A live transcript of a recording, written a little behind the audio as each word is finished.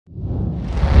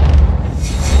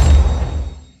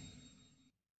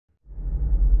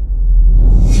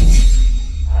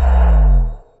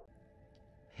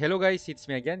Hello guys, it's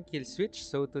me again, KillSwitch.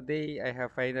 So today I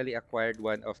have finally acquired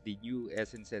one of the new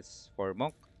essences for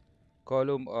Monk,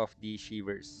 Column of the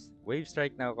Shivers. Wave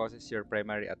Strike now causes your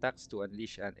primary attacks to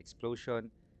unleash an explosion,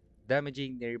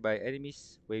 damaging nearby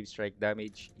enemies. Wave Strike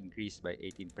damage increased by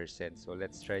 18%. So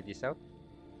let's try this out.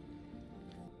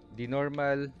 The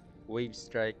normal Wave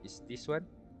Strike is this one.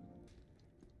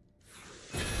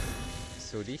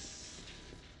 So this,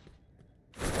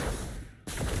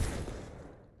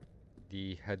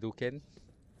 the Hadouken.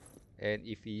 And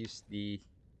if you use the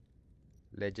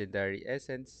legendary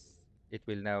essence, it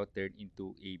will now turn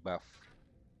into a buff.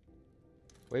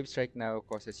 Wave Strike now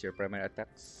causes your primary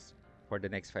attacks for the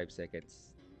next 5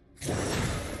 seconds.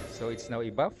 So it's now a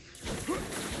buff.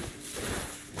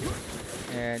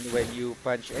 And when you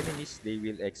punch enemies, they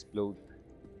will explode.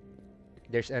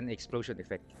 There's an explosion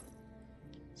effect.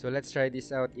 So let's try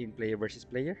this out in player versus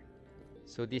player.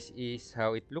 So this is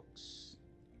how it looks.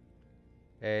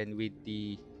 And with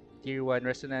the tier 1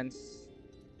 resonance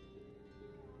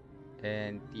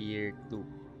and tier 2.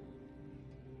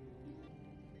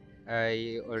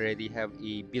 I already have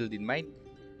a build in mind.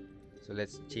 So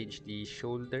let's change the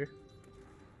shoulder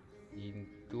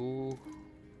into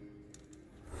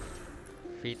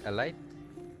Fate Alight.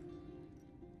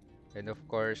 And of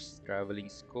course, Traveling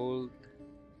Scold.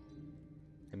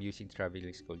 I'm using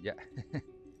Traveling Scold, yeah.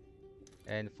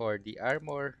 And for the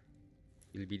armor,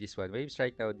 will be this one. Wave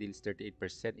Strike now deals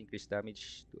 38% increased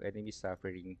damage to enemies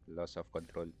suffering loss of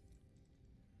control.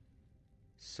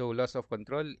 So loss of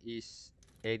control is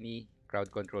any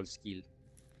crowd control skill.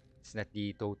 It's not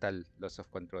the total loss of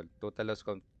control. Total loss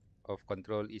of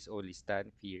control is only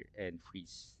stun, fear, and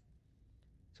freeze.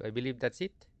 So I believe that's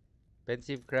it.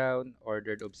 Pensive Crown,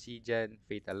 Ordered Obsidian,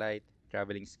 Fatal Light,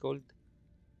 Traveling Scold,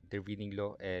 Intervening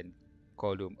Law, and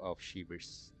Column of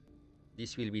Shivers.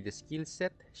 This will be the skill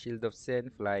set: Shield of Zen,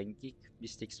 Flying Kick,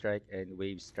 Mystic Strike, and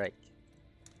Wave Strike.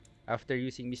 After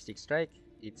using Mystic Strike,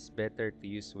 it's better to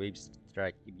use Wave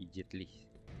Strike immediately.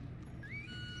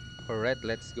 Alright,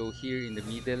 let's go here in the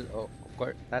middle. Oh, of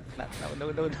course,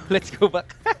 no, let's go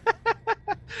back.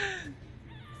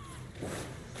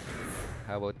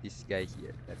 How about this guy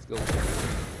here? Let's go.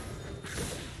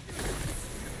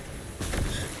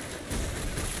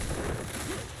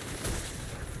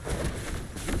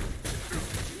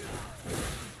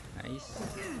 Nice.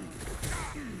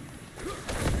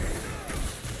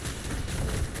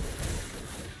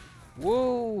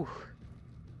 Whoa!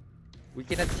 We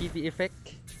cannot see the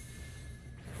effect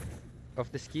of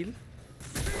the skill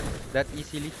that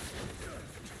easily,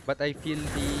 but I feel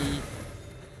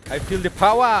the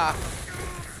power.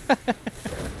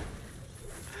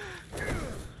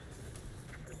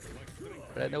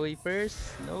 Run away first.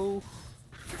 No.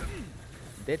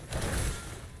 Dead.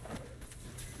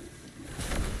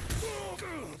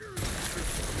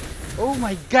 Oh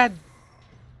my god!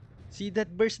 See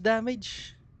that burst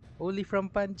damage? Only from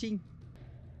punching.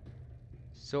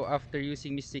 So after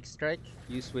using Mystic Strike,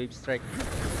 use Wave Strike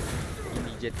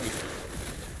immediately.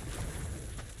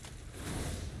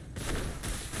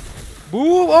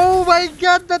 Boom! Oh my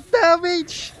god, that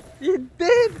damage!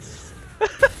 Intense!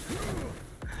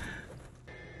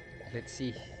 Let's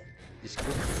see. This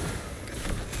go.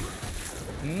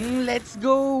 Let's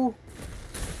go!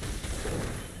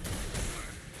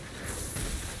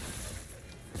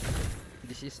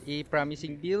 This is a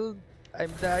promising build.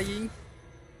 I'm dying.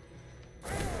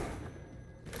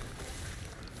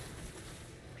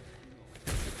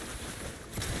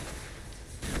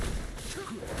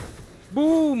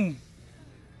 Boom!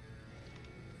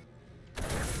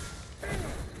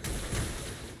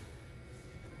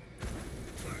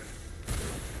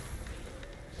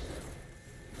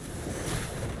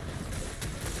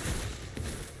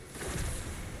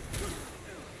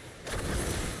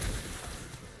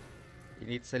 It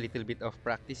needs a little bit of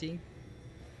practicing.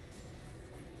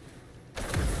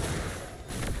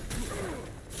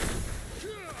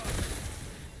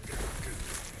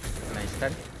 Nice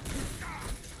stun.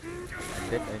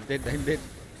 I'm dead.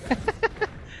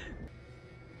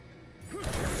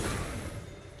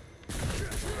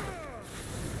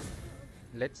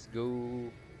 Let's go.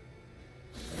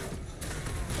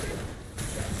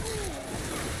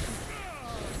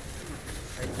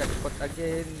 I got caught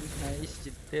again. Nice,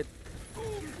 cheated.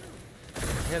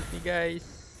 Help me, guys.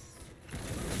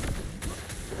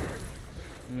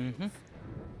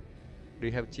 Do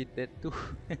you have cheated too?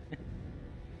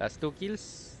 Last 2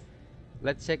 kills.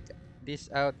 Let's check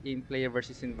this out in player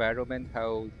versus environment,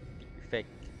 how the effect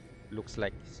looks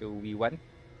like. So we won.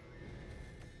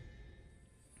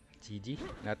 GG.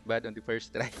 Not bad on the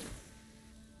first try.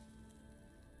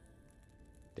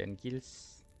 10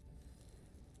 kills.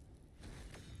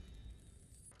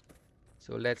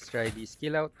 So let's try the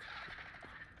skill out.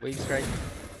 Wave strike.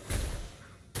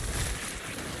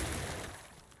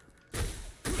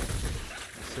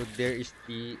 So there is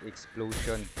the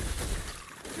explosion,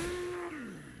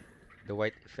 the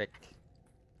white effect.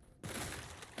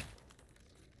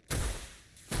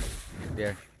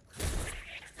 There.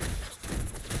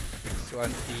 So on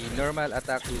the normal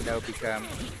attack will now become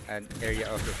an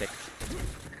area of effect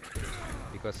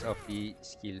because of the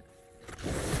skill.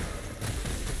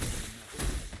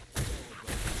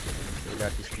 So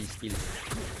that is the skill.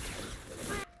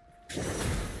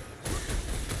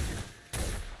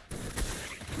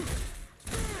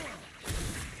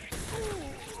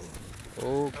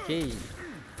 Okay.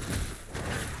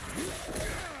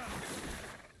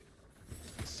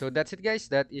 So that's it, guys.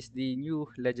 That is the new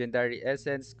legendary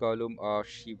essence column of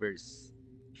Shivers.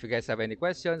 If you guys have any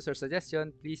questions or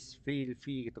suggestions, please feel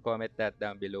free to comment that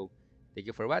down below. Thank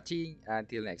you for watching.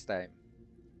 Until next time.